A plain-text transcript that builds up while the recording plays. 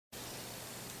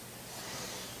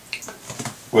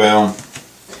Well,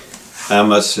 I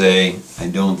must say, I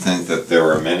don't think that there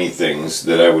are many things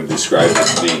that I would describe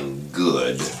as being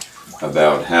good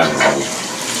about having a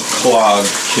clogged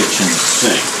kitchen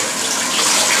sink.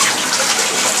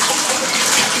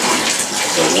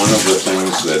 But one of the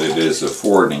things that it is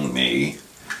affording me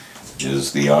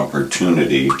is the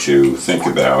opportunity to think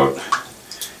about,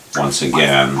 once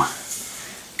again,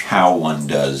 how one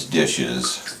does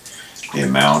dishes, the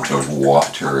amount of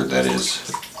water that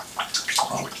is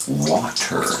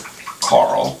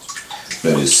Carl,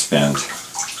 that is spent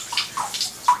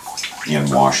in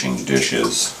washing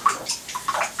dishes,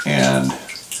 and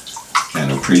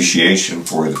an appreciation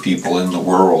for the people in the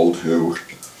world who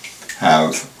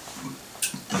have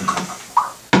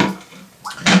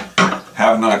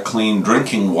not clean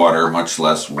drinking water, much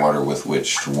less water with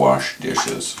which to wash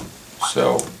dishes.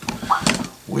 So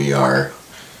we are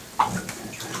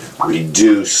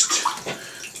reduced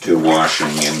to washing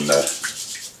in the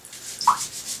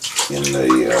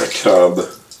tub,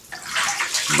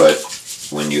 but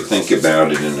when you think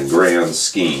about it in a grand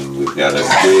scheme, we've got a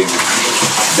big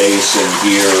basin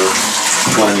here,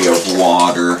 plenty of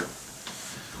water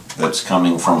that's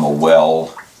coming from a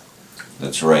well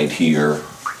that's right here,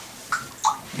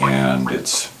 and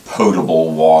it's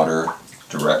potable water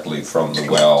directly from the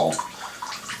well,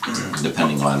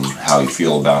 depending on how you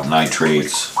feel about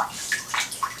nitrates.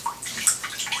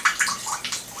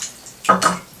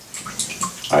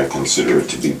 I consider it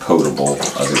to be potable,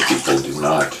 other people do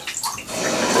not.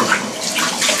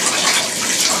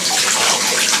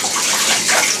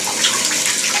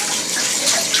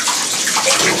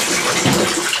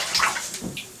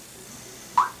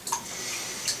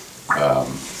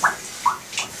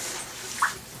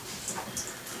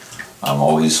 I'm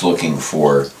always looking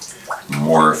for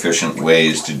more efficient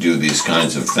ways to do these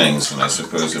kinds of things, and I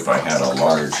suppose if I had a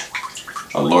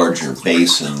larger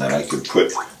basin that I could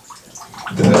put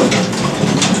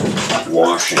the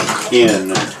washing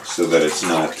in so that it's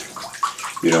not,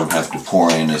 you don't have to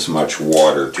pour in as much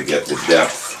water to get the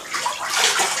depth.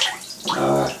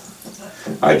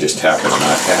 I just happen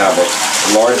not to have a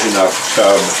large enough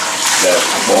tub that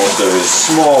also is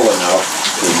small enough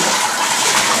to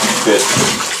fit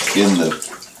in the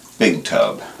big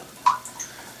tub.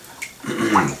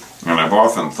 And I've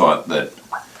often thought that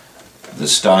the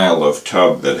style of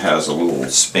tub that has a little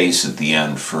space at the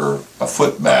end for a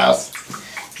foot bath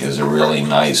is a really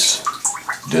nice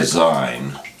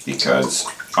design, because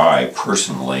I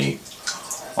personally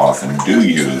often do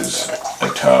use a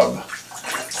tub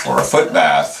for a foot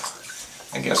bath.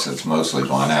 I guess it's mostly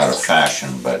gone out of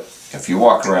fashion, but if you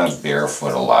walk around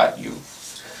barefoot a lot, you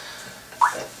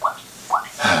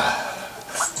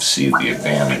see the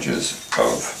advantages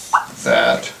of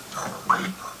that.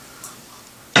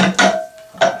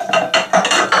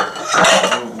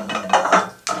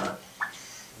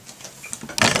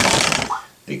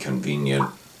 The convenient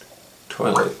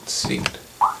toilet seat.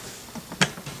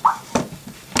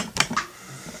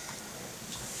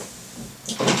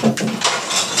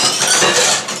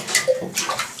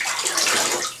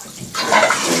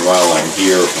 And while I'm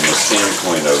here, from the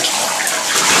standpoint of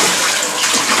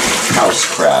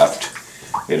housecraft,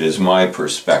 it is my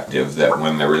perspective that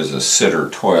when there is a sitter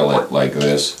toilet like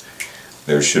this,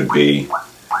 there should be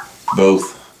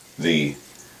both the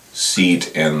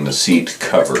seat and the seat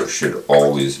cover should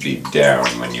always be down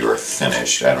when you're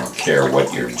finished. I don't care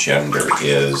what your gender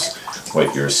is,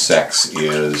 what your sex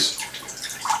is.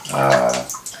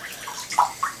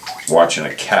 Watching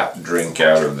a cat drink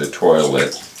out of the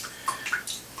toilet,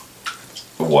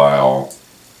 while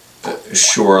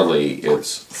surely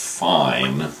it's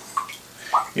fine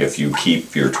if you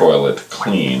keep your toilet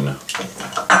clean,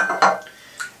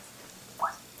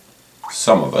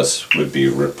 some of us would be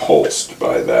repulsed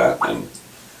by that, and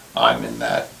I'm in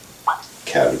that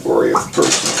category of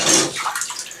person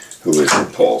who is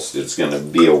repulsed. It's going to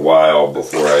be a while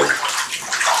before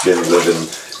I've been living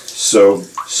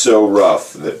so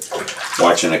rough that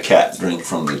watching a cat drink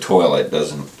from the toilet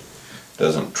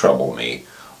doesn't trouble me.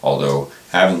 Although,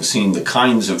 having seen the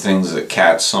kinds of things that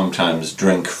cats sometimes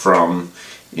drink from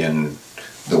in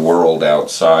the world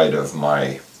outside of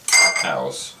my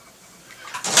house,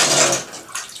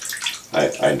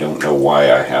 I don't know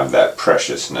why I have that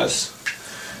preciousness,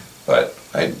 but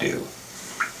I do.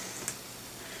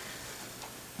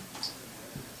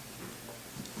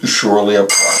 Surely a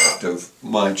product of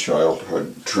my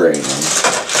childhood training.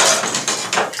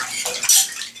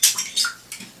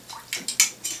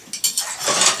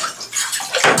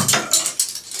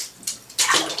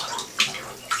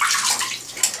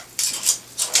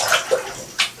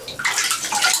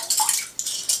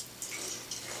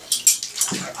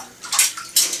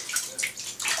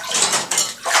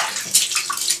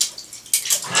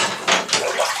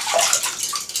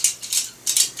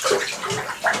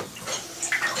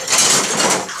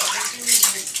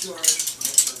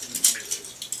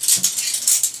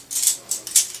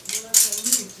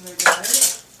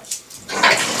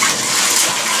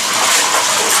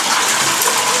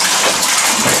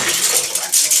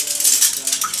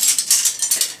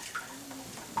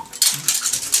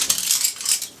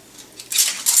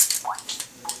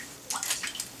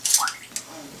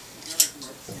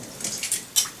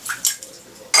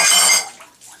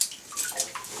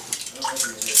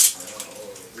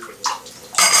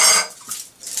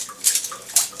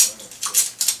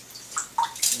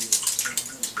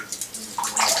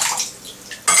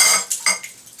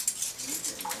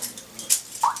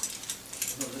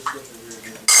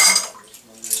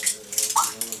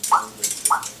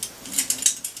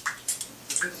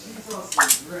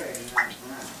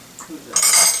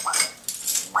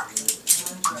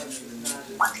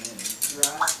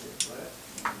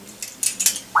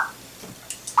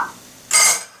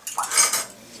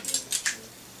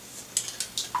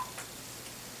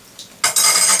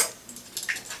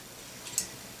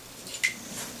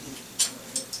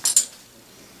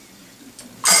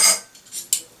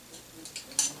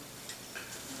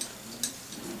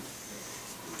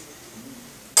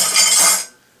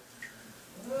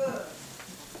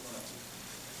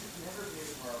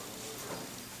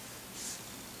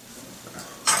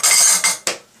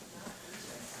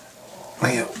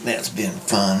 Well, that's been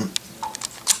fun.